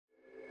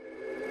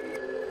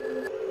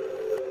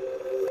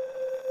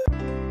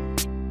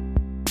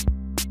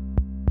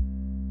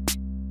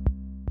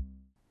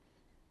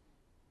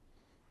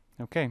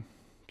Okay,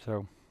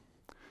 so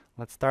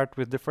let's start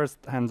with the first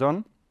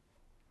hands-on.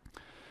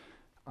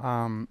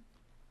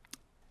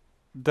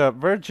 The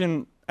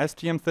version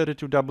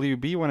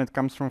STM32WB, when it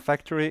comes from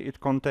factory, it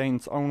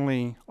contains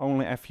only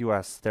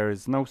FUS. There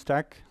is no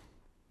stack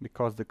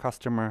because the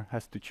customer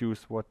has to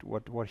choose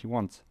what he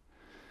wants.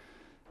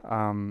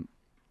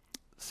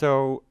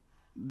 So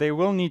they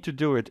will need to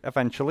do it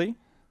eventually,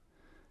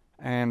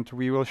 and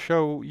we will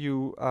show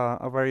you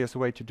a various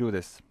way to do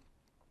this.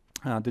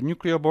 The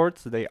Nucleo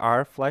boards, they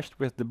are flashed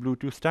with the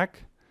Bluetooth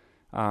stack,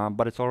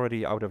 but it's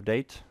already out of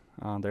date.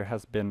 There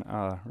has been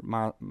a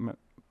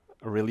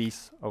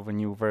release of a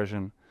new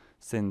version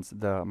since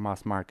the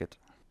mass market.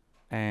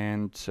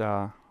 And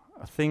a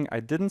thing I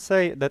didn't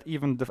say, that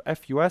even the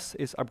FUS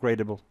is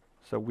upgradable,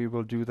 so we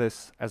will do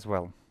this as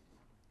well.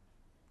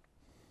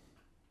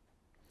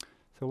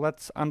 So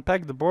let's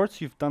unpack the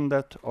boards. You've done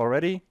that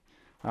already.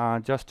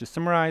 Just to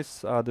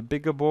summarize, the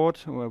bigger board,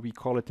 we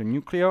call it a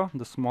Nucleo.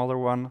 The smaller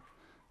one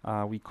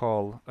we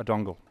call a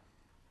dongle.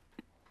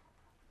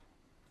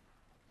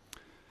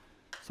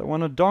 So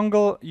on a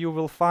dongle, you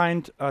will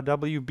find a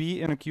WB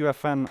in a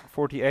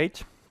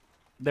QFN48.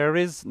 There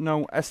is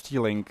no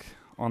ST-Link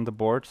on the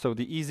board, so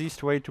the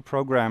easiest way to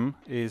program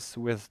is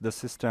with the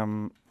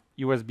system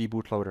USB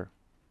bootloader.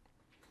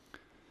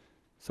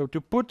 So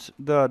to put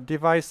the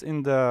device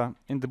in the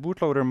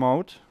bootloader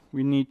mode,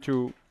 we need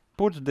to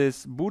put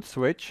this boot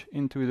switch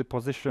into the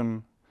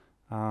position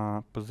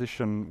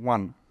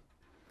 1.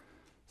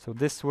 So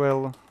this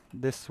will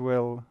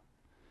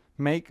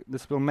make the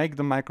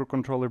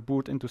microcontroller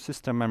boot into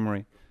system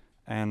memory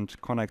and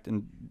connect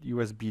in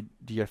USB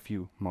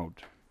DFU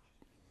mode.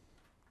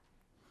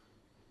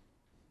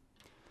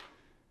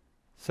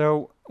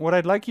 So what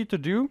I'd like you to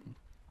do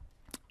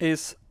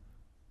is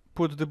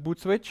put the boot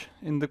switch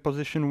in the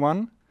position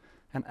 1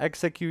 and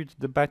execute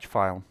the batch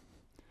file.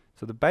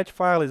 So the batch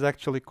file is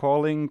actually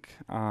calling,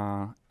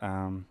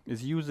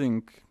 is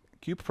using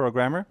Cube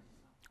Programmer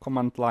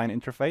command line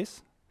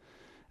interface,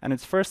 and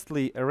it's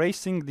firstly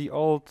erasing the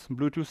old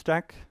Bluetooth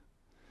stack,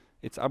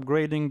 it's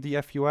upgrading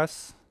the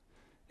FUS,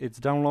 it's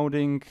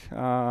downloading,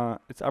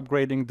 it's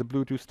upgrading the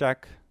Bluetooth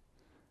stack,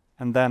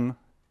 and then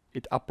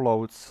it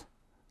uploads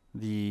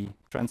the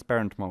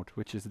transparent mode,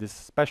 which is this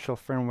special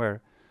firmware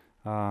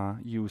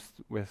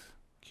used with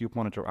Cube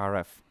Monitor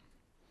RF.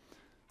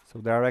 So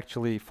there are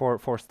actually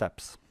four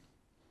steps.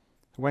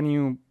 When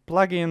you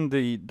plug in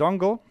the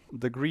dongle,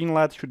 the green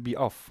LED should be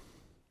off.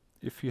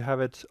 If you have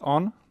it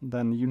on,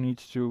 then you need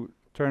to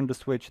turn the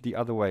switch the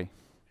other way.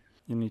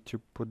 You need to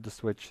put the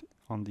switch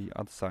on the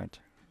other side.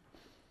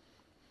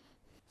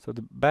 So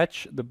the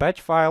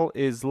batch file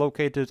is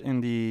located in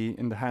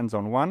the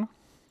hands-on 1,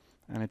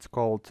 and it's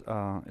called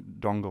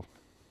dongle.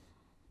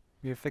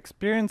 We have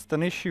experienced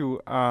an issue.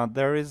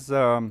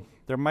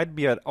 There might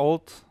be an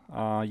old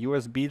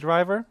USB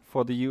driver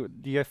for the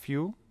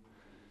DFU.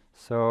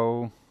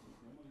 So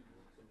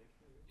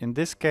in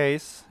this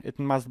case, it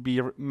must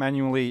be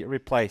manually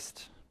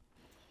replaced.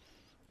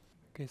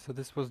 Okay, so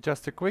this was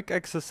just a quick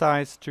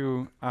exercise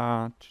to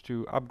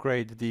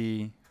upgrade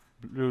the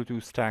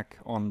Bluetooth stack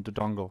on the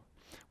dongle.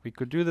 We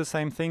could do the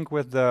same thing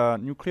with the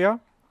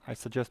Nucleo. I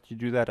suggest you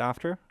do that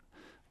after,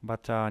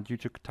 but due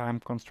to time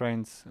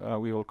constraints,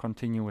 we will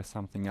continue with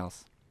something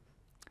else.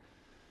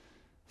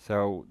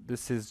 So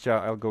this is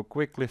I'll go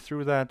quickly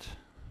through that.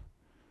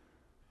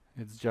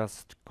 It's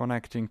just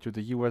connecting to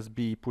the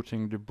USB,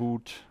 putting the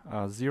boot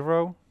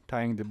 0,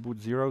 tying the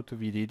boot 0 to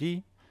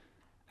VDD,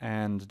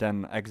 and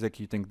then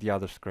executing the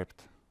other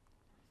script.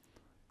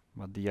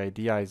 But the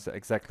idea is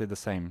exactly the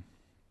same.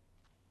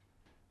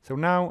 So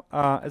now,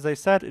 as I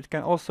said, it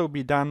can also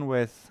be done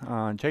with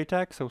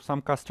JTAG. So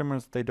some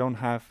customers, they don't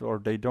have, or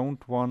they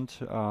don't want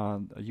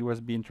a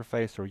USB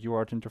interface or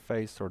UART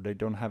interface, or they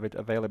don't have it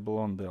available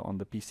on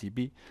the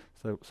PCB.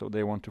 So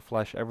they want to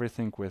flash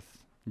everything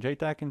with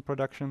JTAG in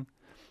production.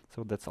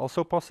 So that's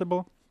also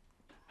possible.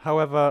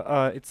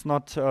 However, it's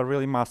not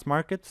really mass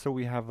market. So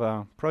we have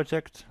a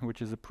project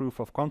which is a proof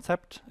of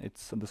concept.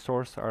 The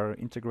source are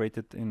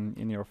integrated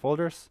in your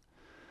folders.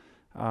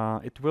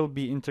 It will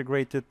be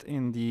integrated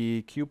in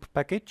the Cube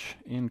package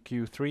in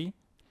Q3,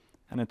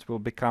 and it will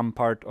become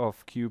part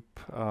of Cube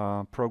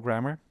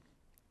Programmer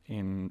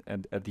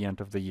at the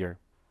end of the year.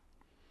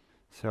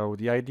 So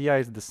the idea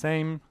is the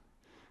same.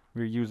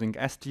 We're using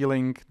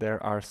ST-Link.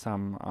 There are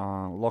some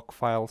log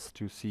files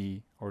to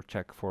see or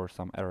check for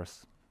some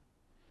errors.